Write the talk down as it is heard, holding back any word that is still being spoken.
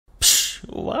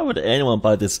why would anyone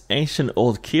buy this ancient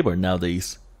old keyboard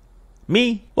nowadays?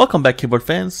 Me? Welcome back, keyboard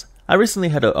fans. I recently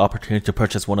had the opportunity to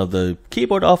purchase one of the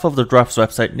keyboard off of the Drops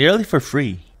website nearly for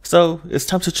free. So it's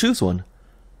time to choose one.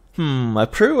 I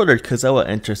pre-ordered Kazawa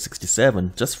Enter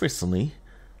 67 just recently.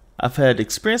 I've had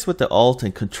experience with the Alt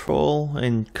and Control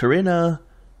and Karina.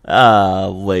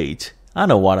 Wait. I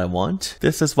know what I want.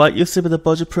 This is what used to be the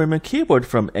budget premium keyboard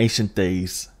from ancient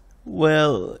days.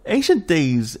 Well, ancient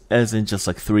days as in just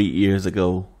like 3 years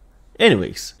ago.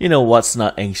 Anyways, you know what's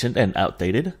not ancient and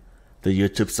outdated? The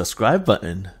YouTube subscribe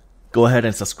button. Go ahead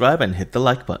and subscribe and hit the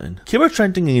like button. Keyboard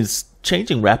trending is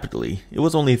changing rapidly. It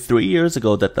was only 3 years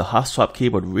ago that the hot swap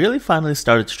keyboard really finally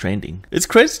started trending. It's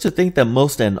crazy to think that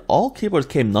most and all keyboards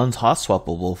came non-hot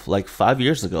swappable like 5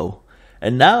 years ago.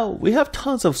 And now we have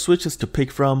tons of switches to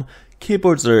pick from.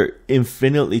 Keyboards are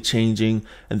infinitely changing,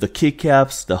 and the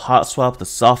keycaps, the hot swap, the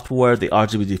software, the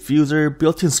RGB diffuser,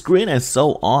 built-in screen, and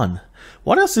so on.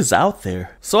 What else is out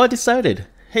there? So I decided,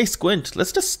 hey Squint,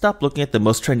 let's just stop looking at the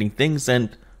most trending things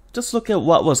and just look at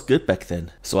what was good back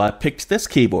then. So I picked this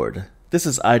keyboard. This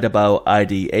is Idabao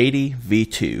ID80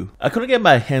 V2. I couldn't get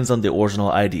my hands on the original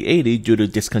ID80 due to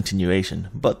discontinuation,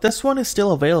 but this one is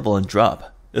still available on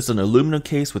Drop. It's an aluminum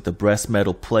case with a brass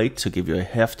metal plate to give you a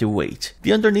hefty weight.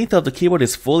 The underneath of the keyboard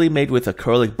is fully made with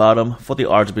acrylic bottom for the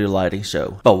RGB lighting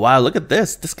show. But wow, look at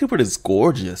this! This keyboard is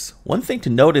gorgeous. One thing to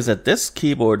note is that this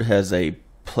keyboard has a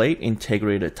plate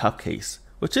integrated top case,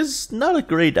 which is not a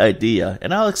great idea,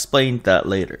 and I'll explain that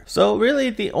later. So really,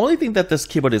 the only thing that this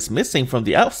keyboard is missing from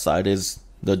the outside is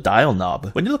the dial knob.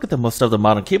 When you look at most of the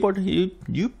modern keyboard,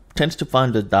 you tend to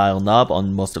find the dial knob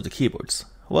on most of the keyboards.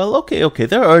 Well, okay,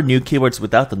 there are new keyboards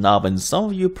without the knob, and some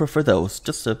of you prefer those,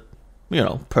 just a,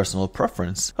 personal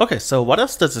preference. Okay, so what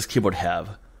else does this keyboard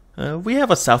have? We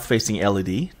have a south-facing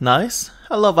LED, nice.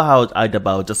 I love how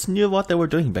Idabao just knew what they were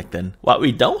doing back then. What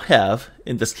we don't have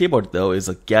in this keyboard though is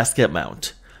a gasket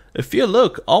mount. If you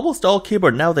look, almost all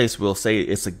keyboard nowadays will say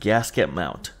it's a gasket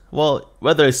mount. Well,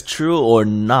 whether it's true or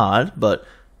not, but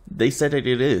they said that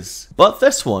it is. But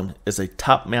this one is a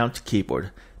top mount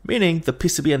keyboard, meaning the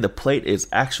PCB and the plate is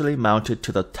actually mounted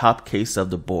to the top case of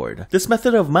the board. This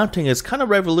method of mounting is kind of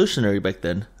revolutionary back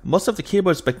then. Most of the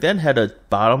keyboards back then had a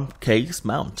bottom case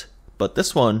mount, but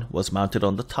this one was mounted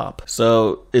on the top.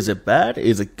 So is it bad?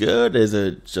 Is it good? Is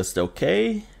it just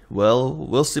okay? Well,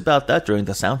 we'll see about that during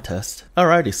the sound test.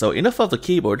 Alrighty, so enough of the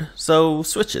keyboard. So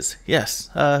switches, yes.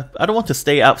 I don't want to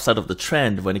stay outside of the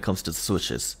trend when it comes to the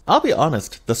switches. I'll be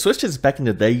honest, the switches back in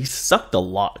the day sucked a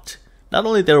lot. Not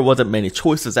only there wasn't many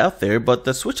choices out there, but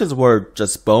the switches were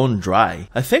just bone dry.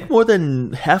 I think more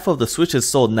than half of the switches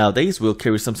sold nowadays will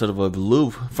carry some sort of a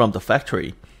lube from the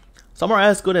factory. Some are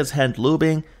as good as hand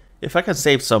lubing. If I can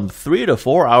save some 3 to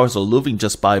 4 hours of lubing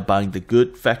just by buying the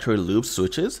good factory lube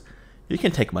switches, you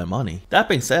can take my money. That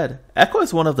being said, Echo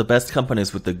is one of the best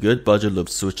companies with the good budget lube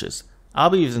switches. I'll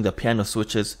be using the piano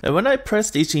switches, and when I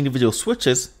pressed each individual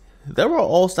switches, they will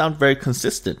all sound very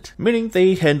consistent, meaning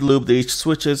they hand lubed each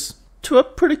switches to a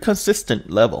pretty consistent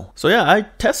level. So yeah, I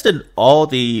tested all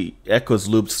the Echo's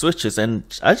lubed switches and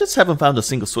I just haven't found a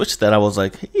single switch that I was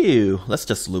like, ew, let's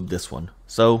just lube this one.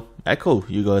 So Echo,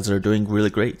 you guys are doing really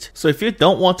great. So if you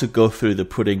don't want to go through the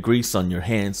putting grease on your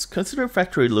hands, consider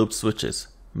factory lubed switches.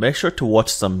 Make sure to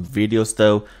watch some videos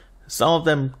though. Some of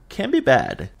them can be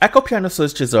bad. Echo piano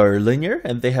switches are linear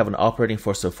and they have an operating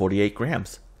force of 48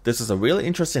 grams. This is a really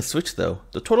interesting switch though.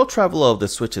 The total travel of the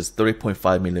switch is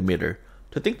 3.5mm.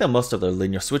 To think that most of the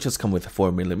linear switches come with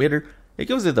 4mm, it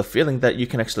gives you the feeling that you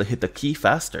can actually hit the key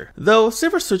faster. Though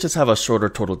silver switches have a shorter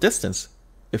total distance.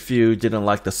 If you didn't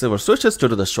like the silver switches due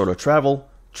to the shorter travel,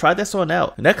 try this one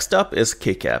out. Next up is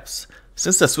keycaps.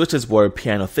 Since the switches were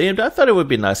piano themed, I thought it would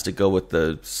be nice to go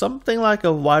with something like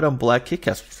a white on black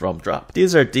keycaps from Drop.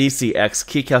 These are DCX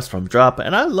keycaps from Drop,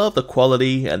 and I love the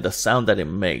quality and the sound that it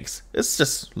makes. It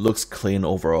just looks clean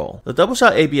overall. The double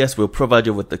shot ABS will provide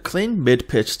you with the clean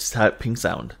mid-pitched typing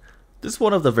sound. This is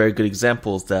one of the very good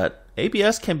examples that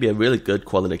ABS can be a really good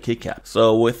quality keycap.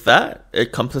 So with that,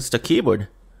 it completes the keyboard.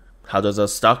 How does a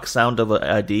stock sound of an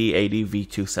ID80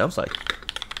 V2 sounds like?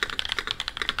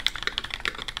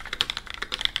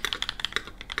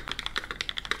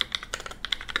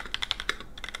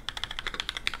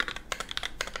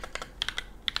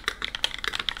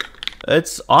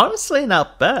 It's honestly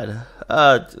not bad.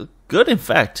 Good in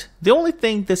fact. The only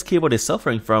thing this keyboard is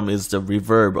suffering from is the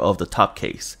reverb of the top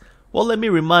case. Well, let me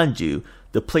remind you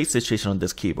the plate situation on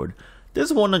this keyboard.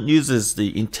 This one uses the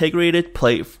integrated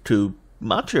plate to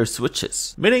mount your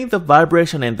switches, meaning the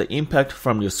vibration and the impact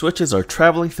from your switches are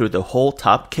traveling through the whole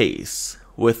top case.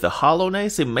 with the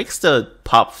hollowness, it makes the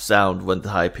pop sound when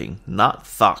typing, not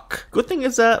thunk. Good thing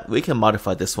is that we can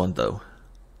modify this one though.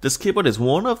 This keyboard is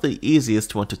one of the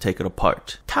easiest one to take it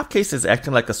apart. Top case is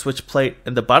acting like a switch plate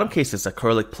and the bottom case is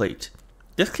acrylic plate.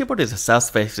 This keyboard is a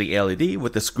south-facing LED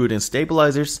with the screwed-in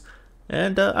stabilizers,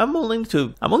 and I'm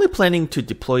only planning to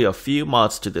deploy a few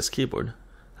mods to this keyboard.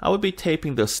 I will be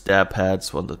taping the stab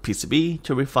pads on the PCB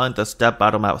to refine the stab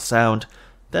bottom out sound.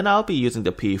 Then I'll be using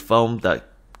the PE foam that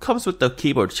comes with the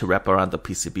keyboard to wrap around the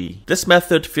PCB. This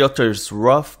method filters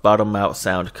rough bottom out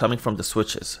sound coming from the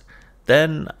switches.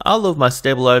 Then I'll load my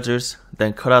stabilizers,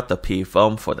 then cut out the PE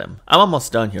foam for them. I'm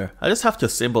almost done here. I just have to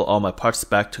assemble all my parts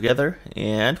back together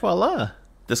and voila!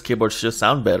 This keyboard should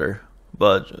sound better.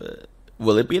 But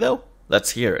will it be though?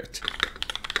 Let's hear it.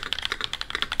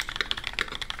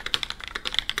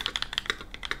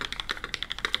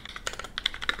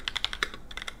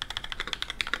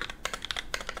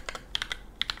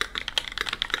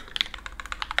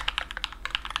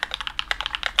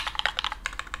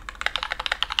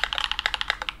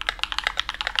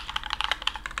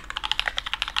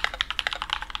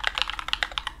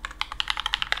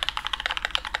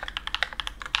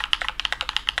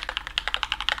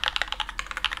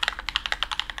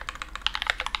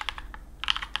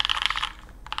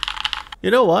 You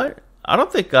know what? I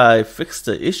don't think I fixed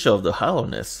the issue of the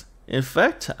hollowness. In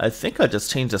fact, I think I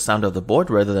just changed the sound of the board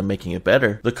rather than making it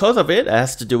better. The cause of it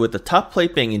has to do with the top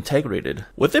plate being integrated.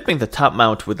 With it being the top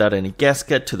mount without any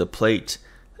gasket to the plate,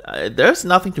 there's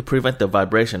nothing to prevent the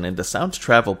vibration and the sound to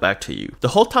travel back to you. The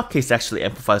whole top case actually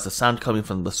amplifies the sound coming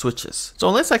from the switches. So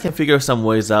unless I can figure some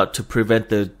ways out to prevent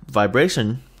the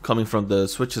vibration coming from the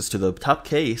switches to the top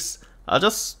case, I'll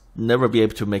just never be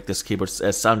able to make this keyboard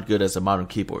as sound good as the modern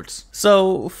keyboards.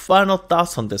 So final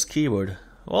thoughts on this keyboard.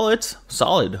 Well, it's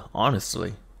solid,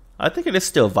 honestly. I think it is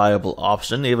still a viable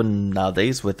option even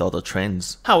nowadays with all the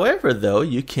trends. However though,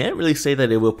 you can't really say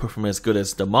that it will perform as good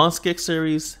as the Monskix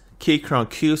series, Keychron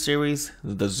Q series,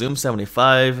 the Zoom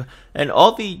 75, and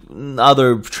all the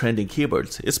other trending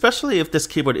keyboards. Especially if this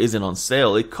keyboard isn't on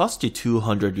sale, it costs you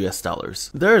 $200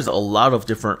 US. There's a lot of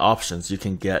different options you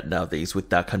can get nowadays with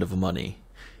that kind of money.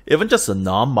 Even just a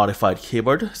non-modified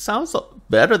keyboard sounds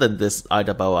better than this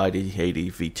Idabao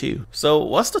ID80 V2. So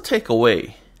what's the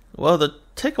takeaway? Well, the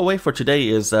takeaway for today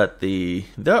is that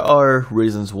there are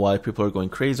reasons why people are going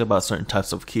crazy about certain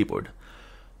types of keyboard.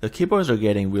 The keyboards that are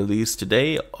getting released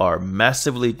today are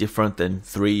massively different than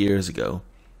 3 years ago.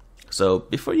 So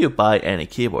before you buy any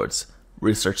keyboards,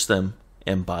 research them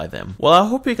and buy them. Well, I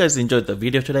hope you guys enjoyed the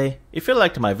video today. If you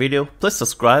liked my video, please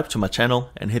subscribe to my channel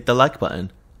and hit the like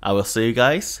button. I will see you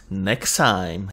guys next time.